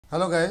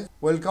Hello guys,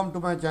 welcome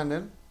to my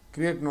channel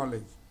Create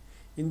Knowledge.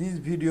 In this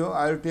video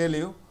I will tell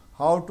you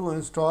how to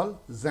install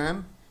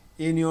Xampp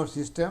in your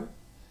system,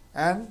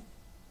 and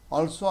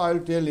also I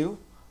will tell you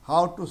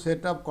how to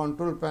set up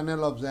control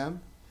panel of Xampp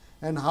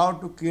and how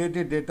to create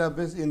a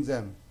database in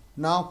Xampp.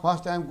 Now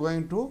first I am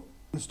going to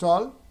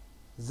install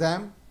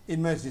Xampp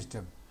in my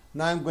system.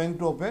 Now I am going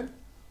to open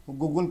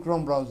Google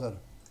Chrome browser.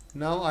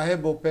 Now I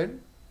have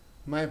opened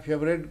my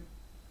favorite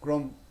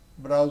Chrome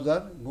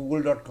browser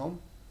google.com,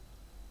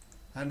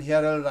 and here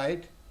I will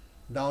write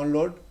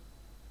download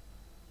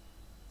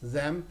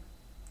Xampp,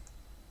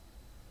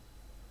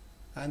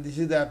 and this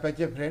is the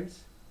Apache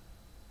friends.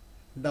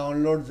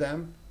 Download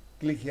Xampp,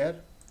 click here.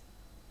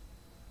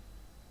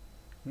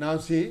 Now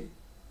see,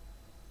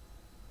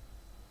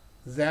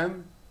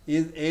 Xampp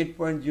is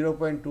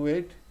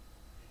 8.0.28,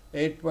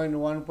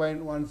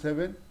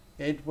 8.1.17,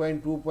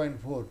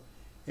 8.2.4.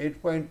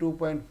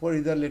 8.2.4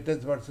 is the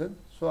latest version,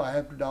 so I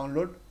have to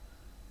download.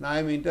 Now I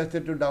am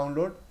interested to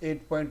download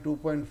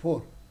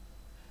 8.2.4,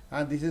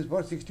 and this is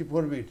for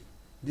 64 bits.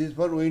 This is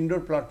for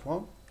Windows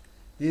platform,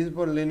 this is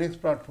for Linux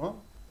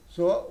platform,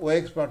 so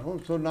OS platform.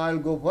 So now I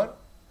will go for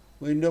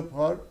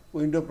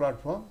Windows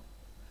platform,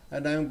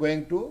 and I am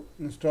going to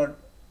install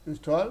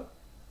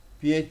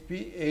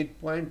PHP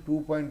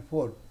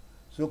 8.2.4.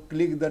 So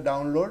click the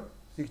download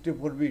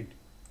 64 bit.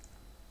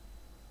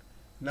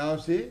 Now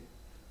see,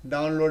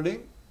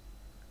 downloaded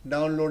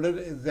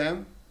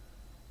Xampp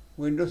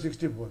Windows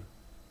 64.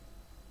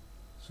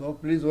 So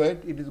please wait,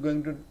 it is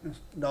going to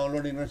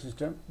download in your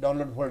system,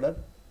 download folder.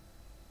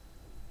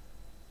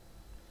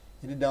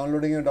 It is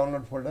downloading your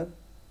download folder.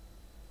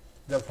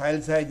 The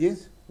file size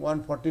is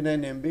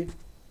 149 MB.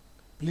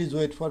 Please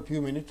wait for a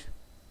few minutes.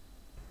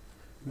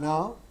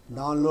 Now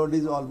download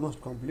is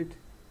almost complete.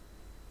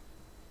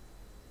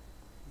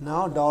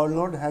 Now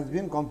download has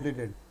been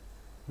completed.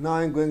 Now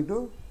I am going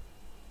to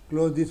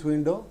close this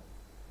window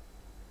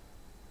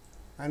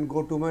and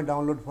go to my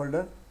download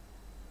folder.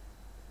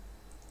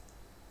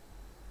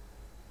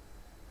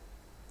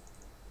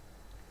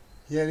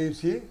 Here you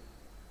see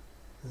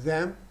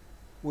Xampp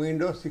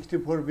Windows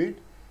 64 bit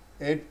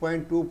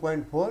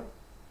 8.2.4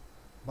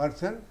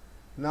 version.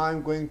 Now I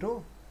am going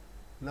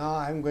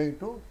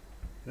to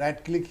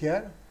right click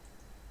here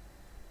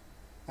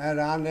and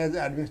run as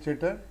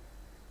administrator.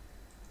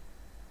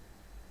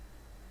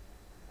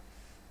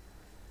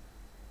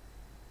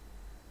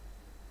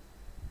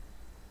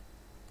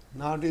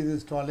 Now it is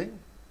installing.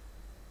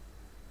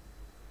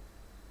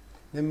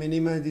 Then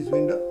minimize this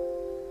window.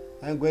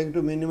 I am going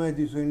to minimize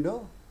this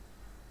window.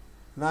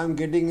 Now I am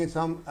getting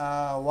some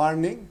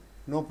warning,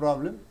 no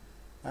problem.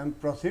 I am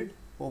proceed,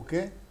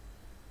 OK.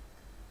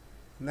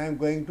 Now I am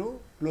going to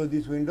close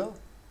this window,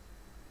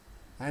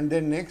 and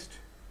then next,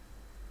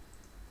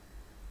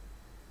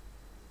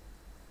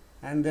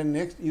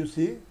 you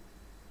see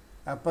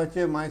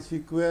Apache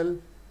MySQL,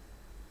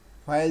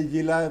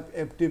 FileZilla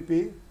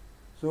FTP,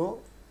 so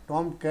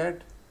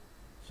Tomcat.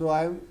 So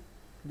I am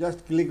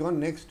just click on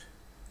next.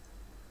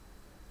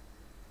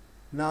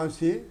 Now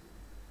see,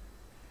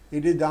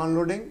 it is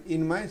downloading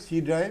in my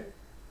C drive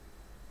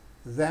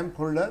Xampp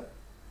folder,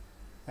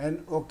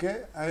 and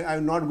OK. I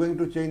am not going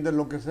to change the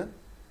location.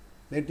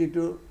 Let it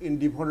to in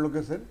default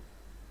location.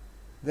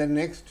 Then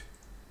next,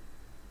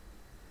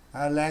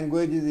 our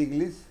language is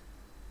English.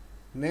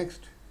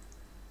 Next,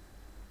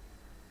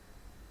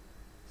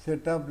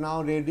 setup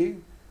now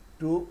ready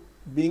to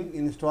being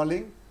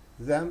installing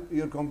Xampp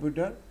your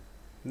computer.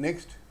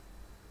 Next.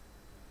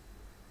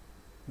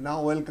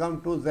 Now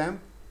welcome to Xampp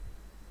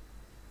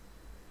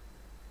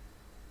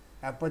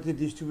Apache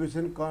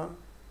distribution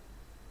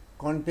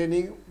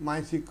containing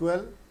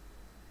MySQL,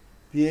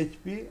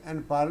 PHP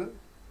and Perl.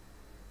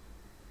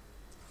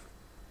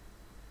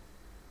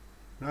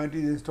 Now it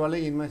is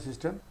installing in my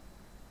system.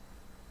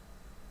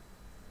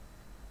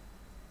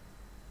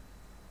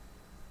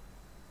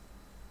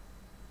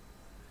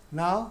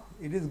 Now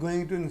it is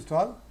going to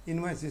install in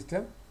my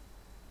system.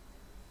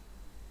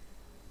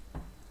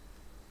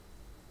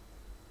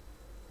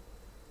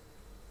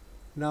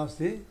 Now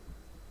see,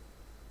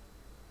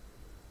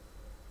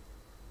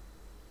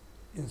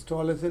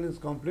 installation is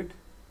complete.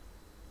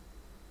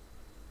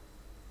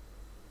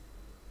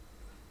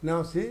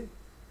 Now see,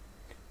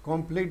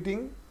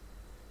 completing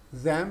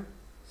Xampp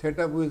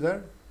setup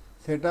wizard.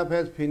 Setup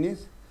has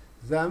finished.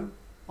 Xampp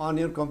on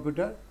your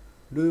computer.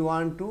 Do you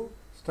want to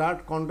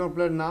start control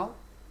panel now?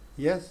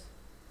 Yes,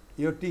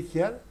 you tick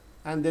here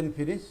and then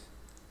finish.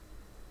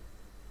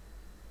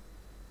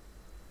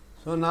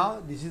 So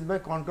now this is my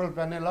control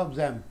panel of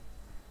Xampp.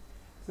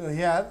 So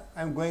here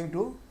I am going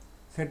to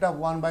set up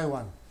one by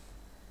one.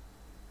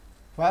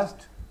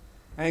 First,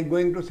 I am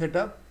going to set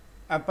up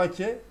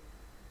Apache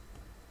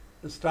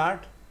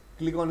start.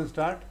 Click on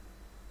start.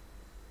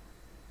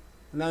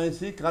 Now you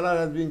see color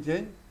has been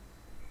changed.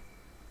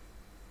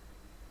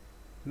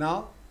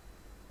 Now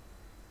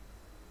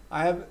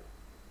I have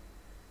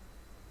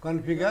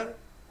configured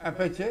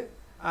Apache,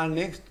 and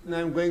next I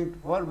am going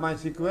for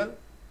MySQL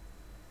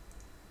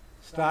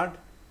start.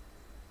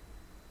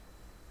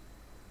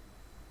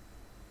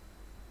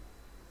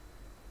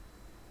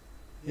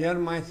 Here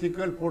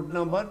MySQL port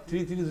number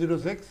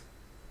 3306.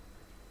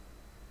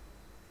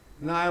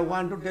 Now I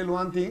want to tell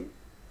one thing.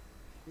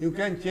 You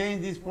can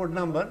change this port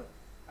number.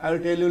 I will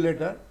tell you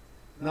later.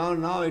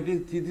 Now it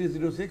is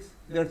 3306.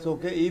 That's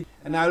okay.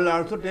 And I will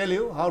also tell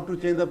you how to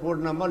change the port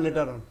number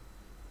later on.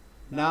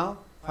 Now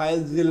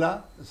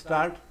FileZilla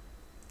start.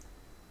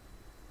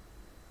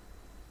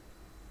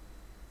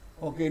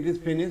 Okay, it is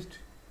finished.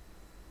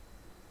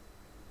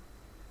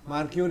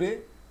 Mercury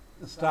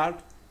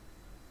start.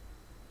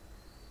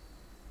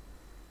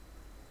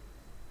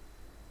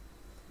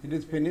 It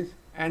is finished.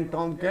 And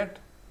Tomcat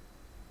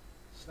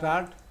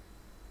start.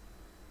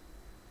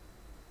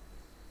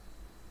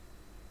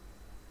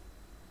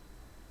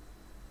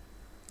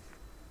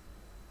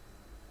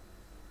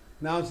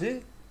 Now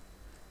see,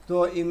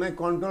 so in my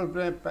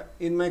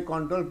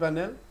control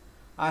panel,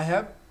 I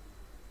have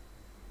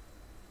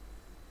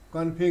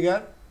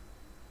configured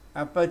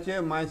Apache,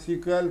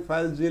 MySQL,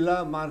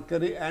 FileZilla,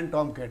 Mercury, and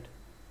Tomcat.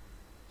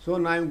 So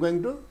now I am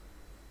going to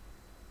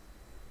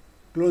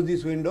close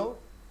this window.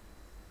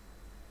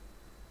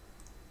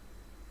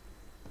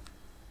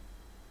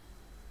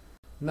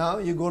 Now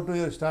you go to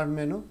your start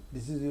menu.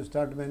 This is your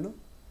start menu,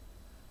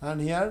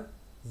 and here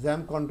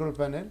Xampp control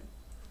panel.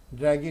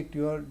 Drag it to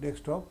your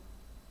desktop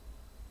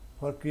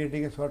for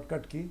creating a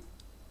shortcut key.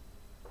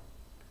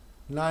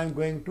 Now I am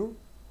going to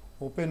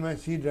open my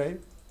C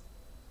drive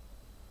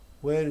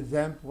where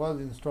Xampp was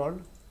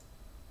installed.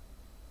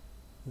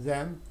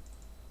 Xampp.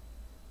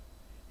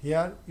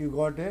 Here you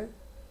got a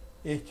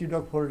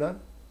htdoc folder.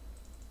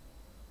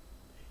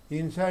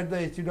 Inside the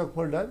htdoc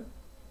folder,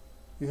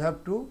 you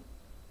have to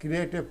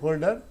create a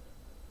folder.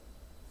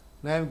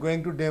 Now I am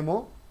going to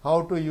demo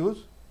how to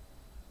use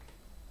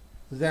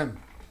Xampp.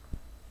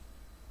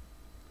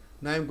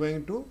 Now I am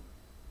going to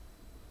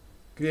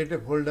create a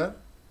folder.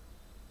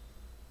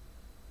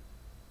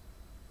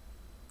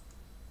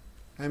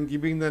 I am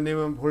giving the name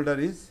of folder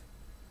is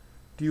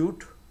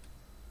tut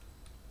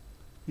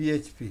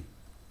PHP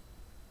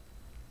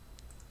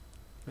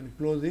and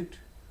close it.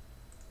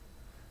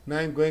 Now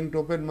I am going to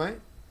open my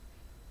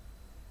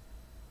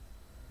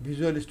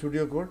Visual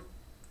Studio Code.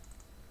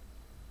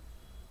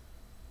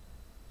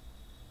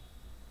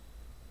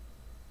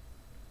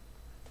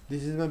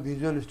 This is my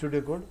Visual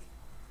Studio Code.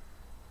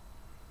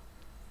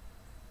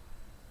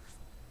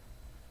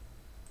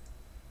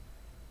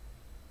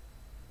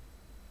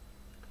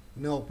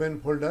 Now open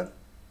folder.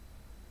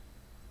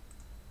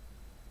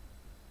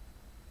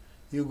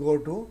 You go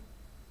to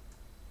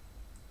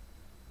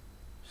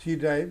C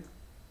drive,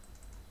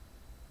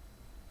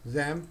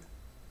 Xampp,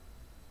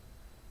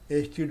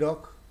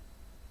 htdoc,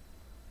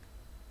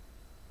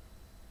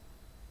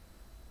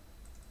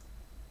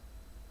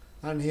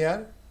 and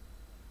here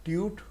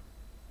tut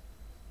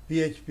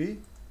PHP.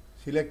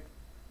 Select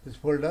this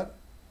folder.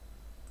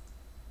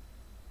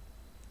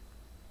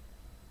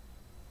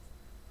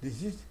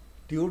 This is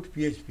tut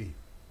PHP.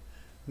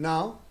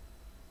 Now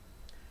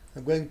I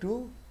am going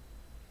to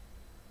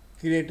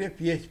create a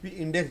PHP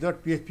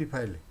index.php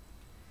file.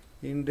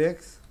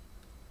 Index.php.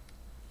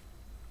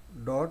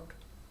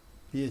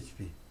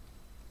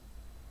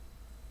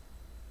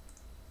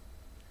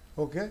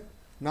 Okay.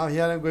 Now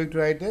here I am going to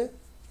write a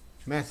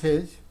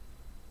message.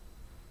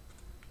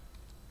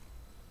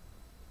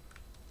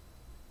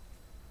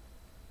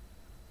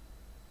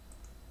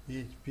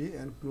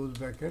 PHP and close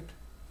bracket.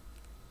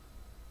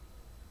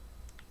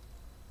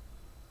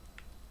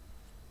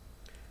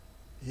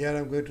 Here I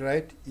am going to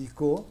write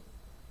echo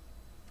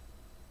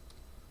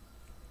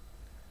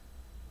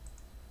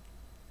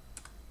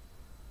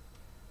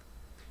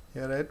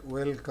here write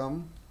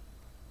welcome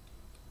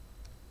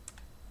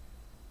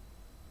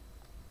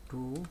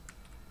to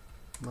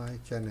my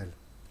channel.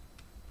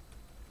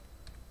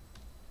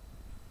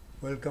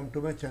 Welcome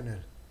to my channel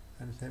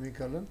and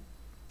semicolon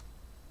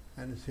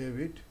and save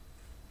it.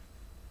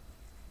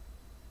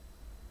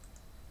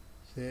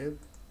 Save.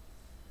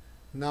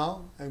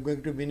 Now I am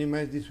going to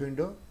minimize this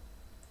window.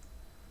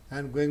 I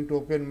am going to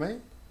open my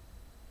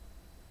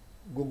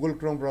Google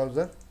Chrome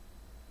browser.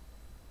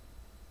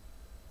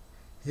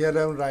 Here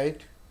I will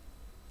write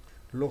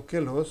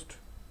localhost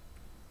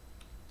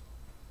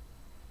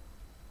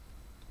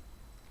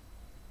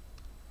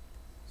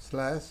 /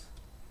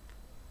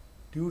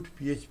 tut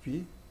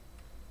PHP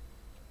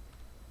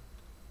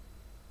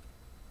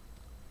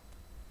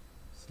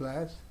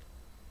 /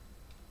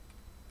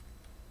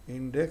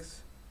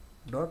 index.php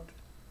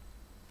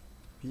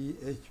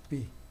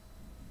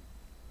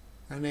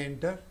and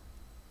enter.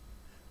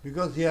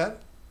 Because here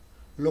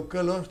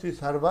localhost is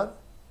server,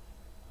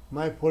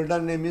 my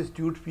folder name is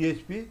tut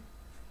PHP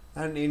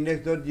and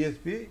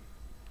index.php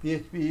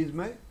is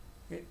my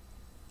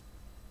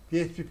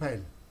PHP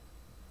file,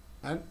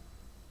 and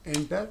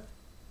enter.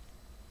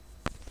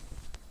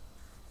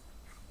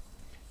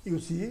 You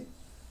see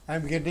I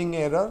am getting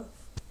error,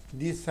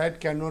 this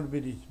site cannot be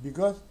reached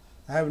because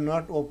I have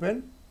not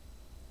opened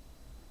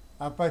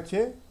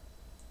Apache.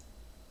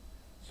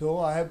 So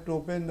I have to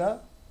open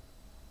the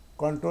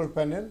control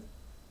panel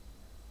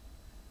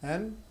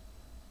and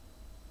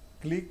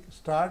click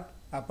start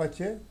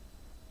Apache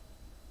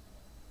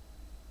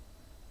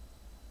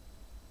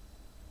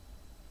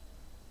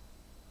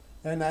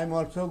and I am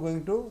also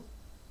going to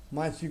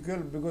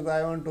MySQL because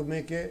I want to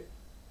make a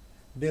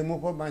demo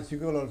for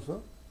MySQL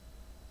also.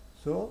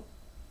 So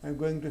I am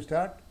going to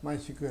start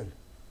MySQL.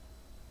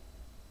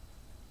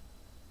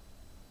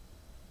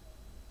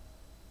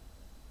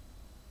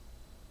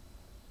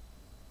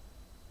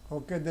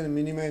 Okay, then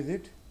minimize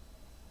it,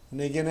 and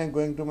again I am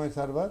going to my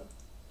server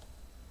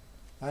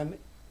and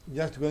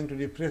just going to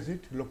refresh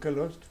it,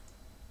 localhost,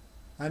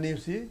 and you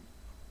see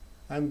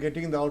I am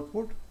getting the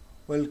output,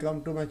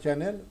 welcome to my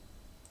channel.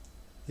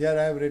 Here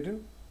I have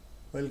written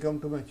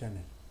welcome to my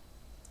channel.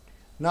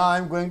 Now I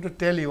am going to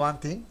tell you one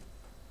thing.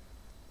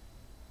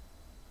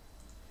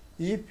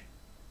 If,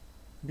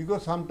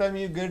 because sometimes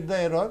you get the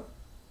error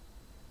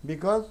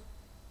because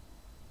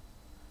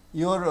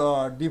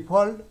your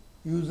default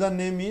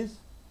username is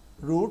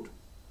root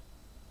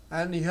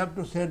and you have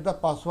to set the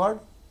password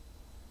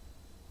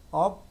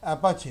of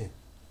Apache.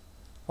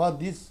 For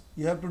this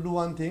you have to do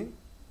one thing.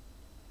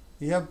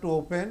 You have to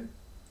open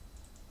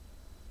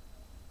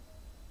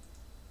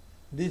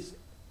this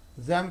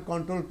Xampp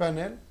control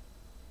panel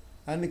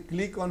and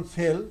click on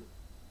cell,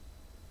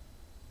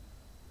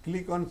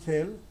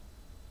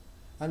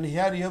 and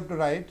here you have to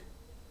write,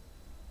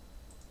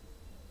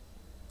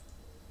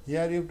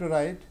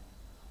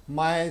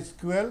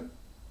 MySQL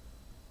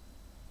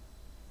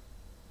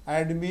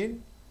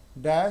admin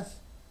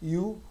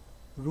 -u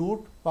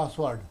root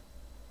password.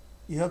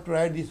 You have to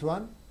write this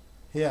one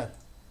here.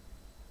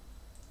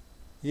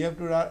 You have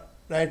to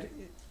write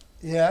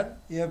here.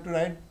 You have to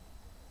write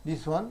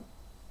this one.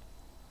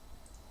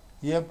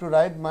 You have to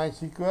write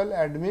MySQL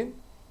admin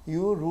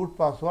 -u root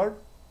password.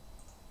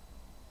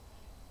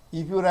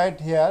 If you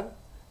write here,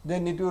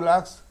 then it will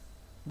ask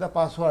the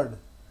password.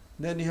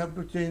 Then you have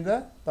to change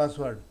the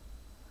password.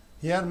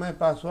 Here my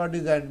password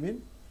is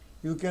admin.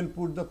 You can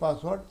put the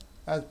password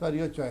as per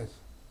your choice.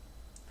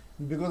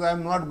 Because I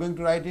am not going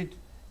to write it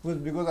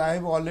because I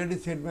have already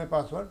set my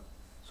password,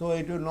 so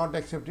it will not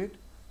accept it.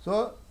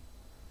 So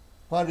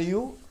for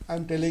you, I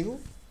am telling you,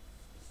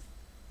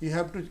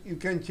 you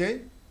can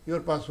change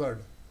your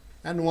password.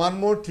 And one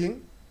more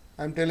thing,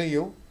 I am telling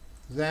you,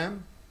 Xampp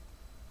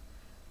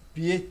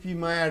PHP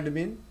my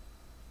admin.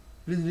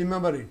 Please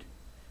remember it,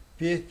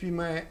 PHP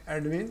my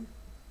admin,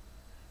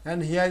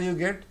 and here you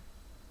get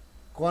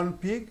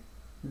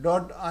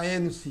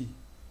config.inc.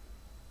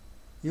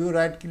 You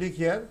right click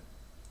here,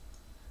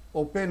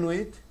 open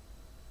with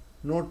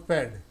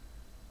notepad.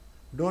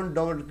 Don't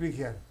double click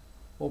here,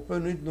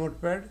 open with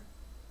notepad.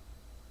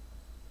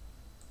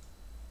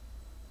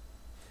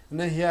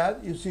 Now here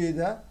you see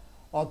the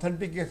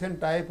authentication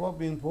type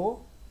of info.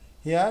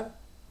 Here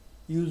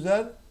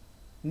user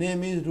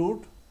name is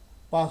root,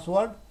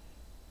 password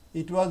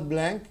it was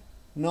blank.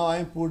 Now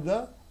I put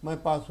my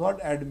password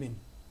admin.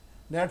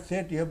 That's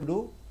it you have to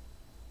do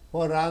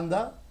for run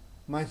the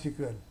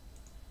MySQL.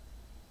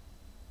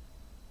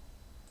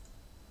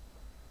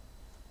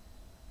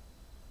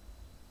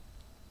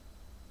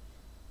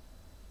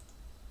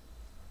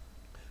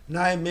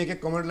 Now I make a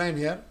command line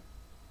here,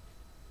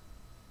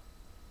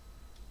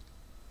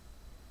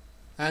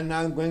 and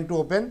now I am going to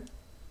open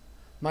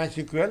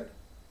MySQL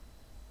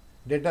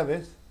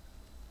database.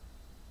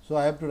 So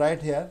I have to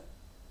write here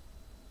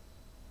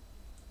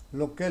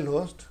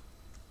localhost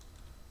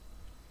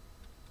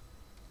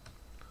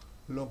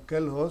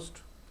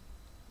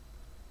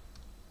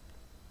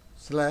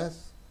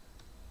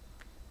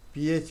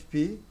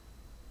 /php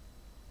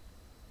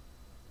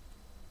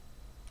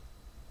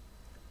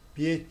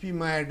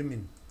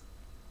myadmin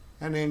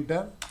and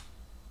enter.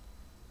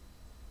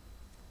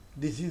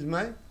 This is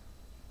my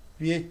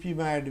PHP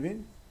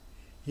myadmin.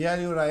 Here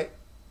you write,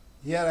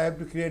 here I have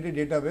to create a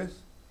database.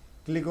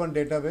 Click on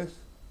database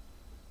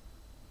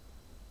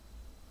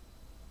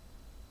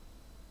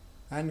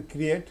and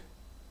create.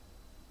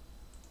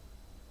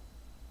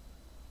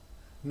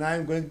 Now I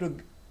am going to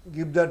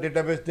give the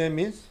database name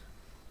is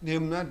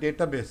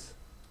database.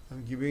 I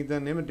am giving the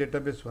name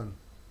database 1.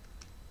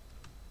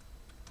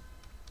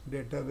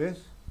 Database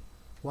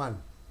 1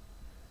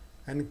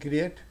 and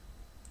create.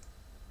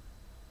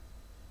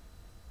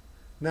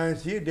 Now you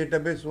see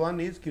database 1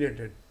 is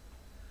created.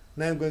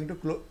 Now I am going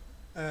to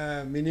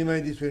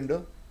minimize this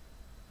window.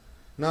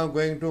 Now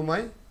going to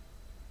my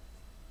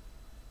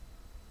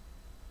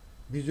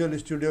Visual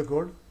Studio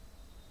Code.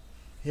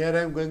 Here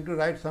I am going to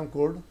write some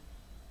code.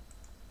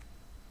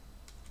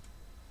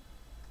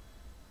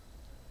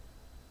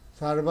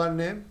 Server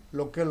name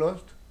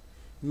localhost,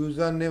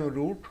 username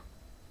root,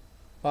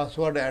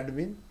 password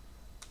admin,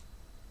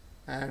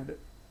 and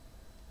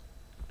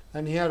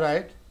here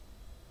write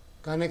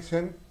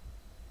connection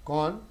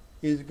con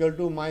is equal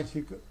to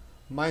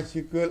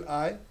MySQL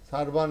I,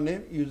 server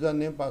name,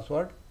 username,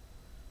 password.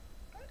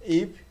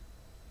 If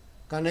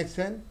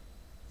connection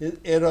is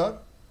error,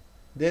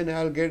 then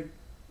I will get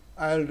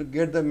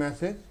the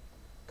message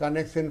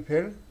connection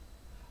failed,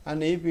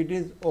 and if it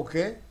is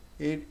okay,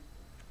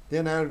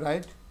 then I will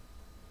write,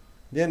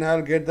 then I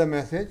will get the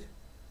message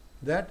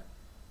that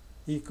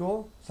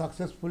echo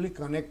successfully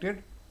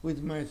connected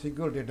with my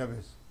SQL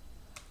database.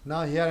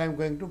 Now here I am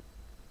going to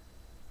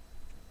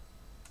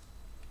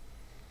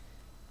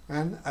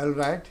and I will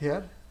write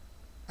here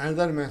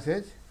another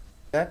message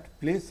that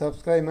please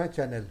subscribe my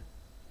channel.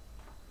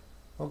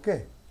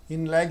 Okay.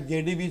 In like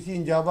JDBC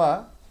in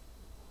Java,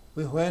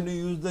 when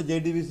you use the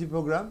JDBC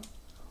program,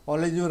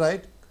 always you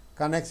write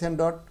connection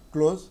dot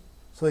close.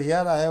 So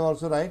here I have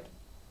also write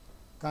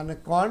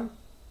con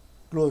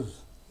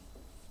close,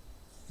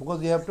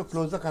 because you have to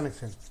close the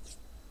connection.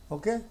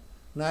 Okay.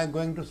 Now I am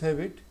going to save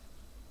it.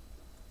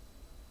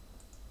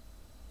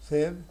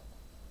 Save.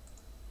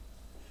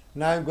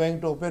 Now I am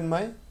going to open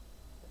my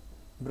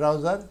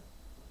browser.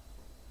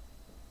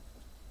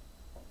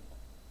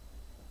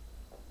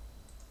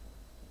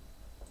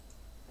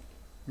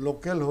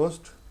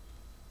 Localhost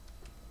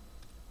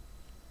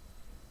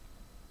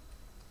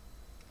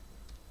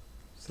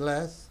 /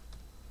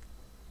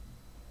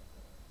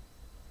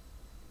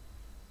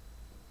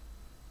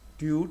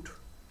 tut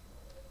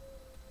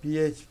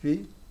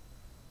PHP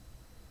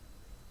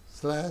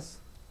 /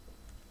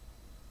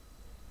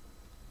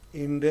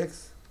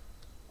 index.php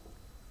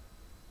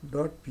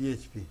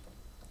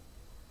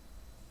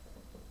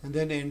and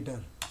then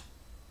enter.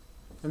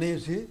 And you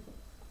see,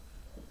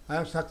 I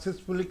have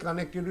successfully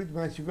connected with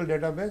MySQL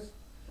database.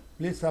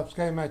 Please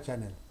subscribe my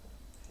channel.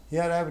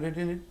 Here I have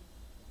written it.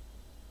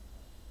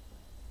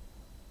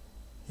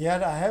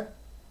 Here I have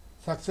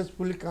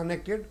successfully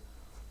connected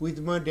with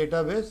my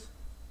database,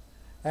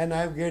 and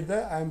I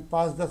am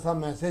passed some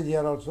message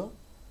here also.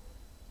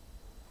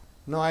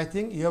 Now I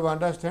think you have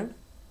understand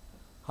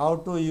how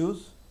to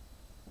use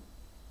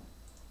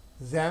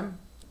Xampp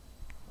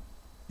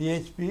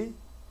PHP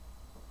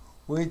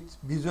with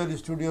Visual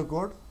Studio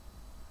Code,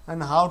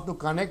 and how to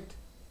connect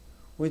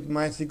with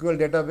MySQL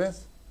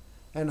database,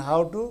 and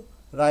how to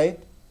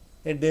write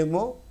a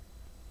demo.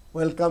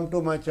 Welcome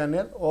to my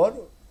channel.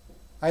 Or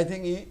I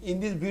think in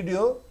this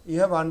video you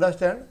have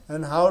understand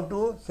and how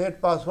to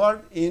set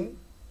password in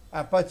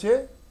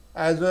Apache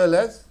as well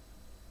as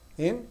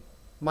in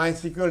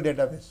MySQL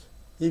database.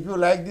 If you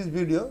like this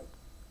video,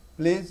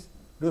 please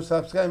do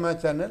subscribe my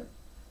channel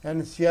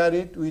and share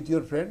it with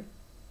your friend.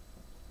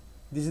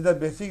 This is the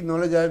basic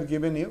knowledge I have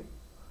given you.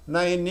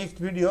 Now in next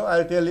video I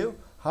will tell you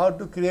how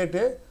to create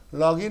a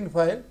login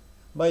file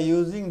by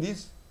using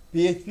this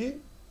PHP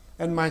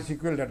and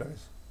MySQL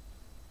database.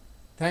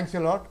 Thanks a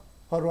lot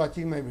for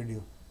watching my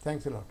video.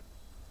 Thanks a lot.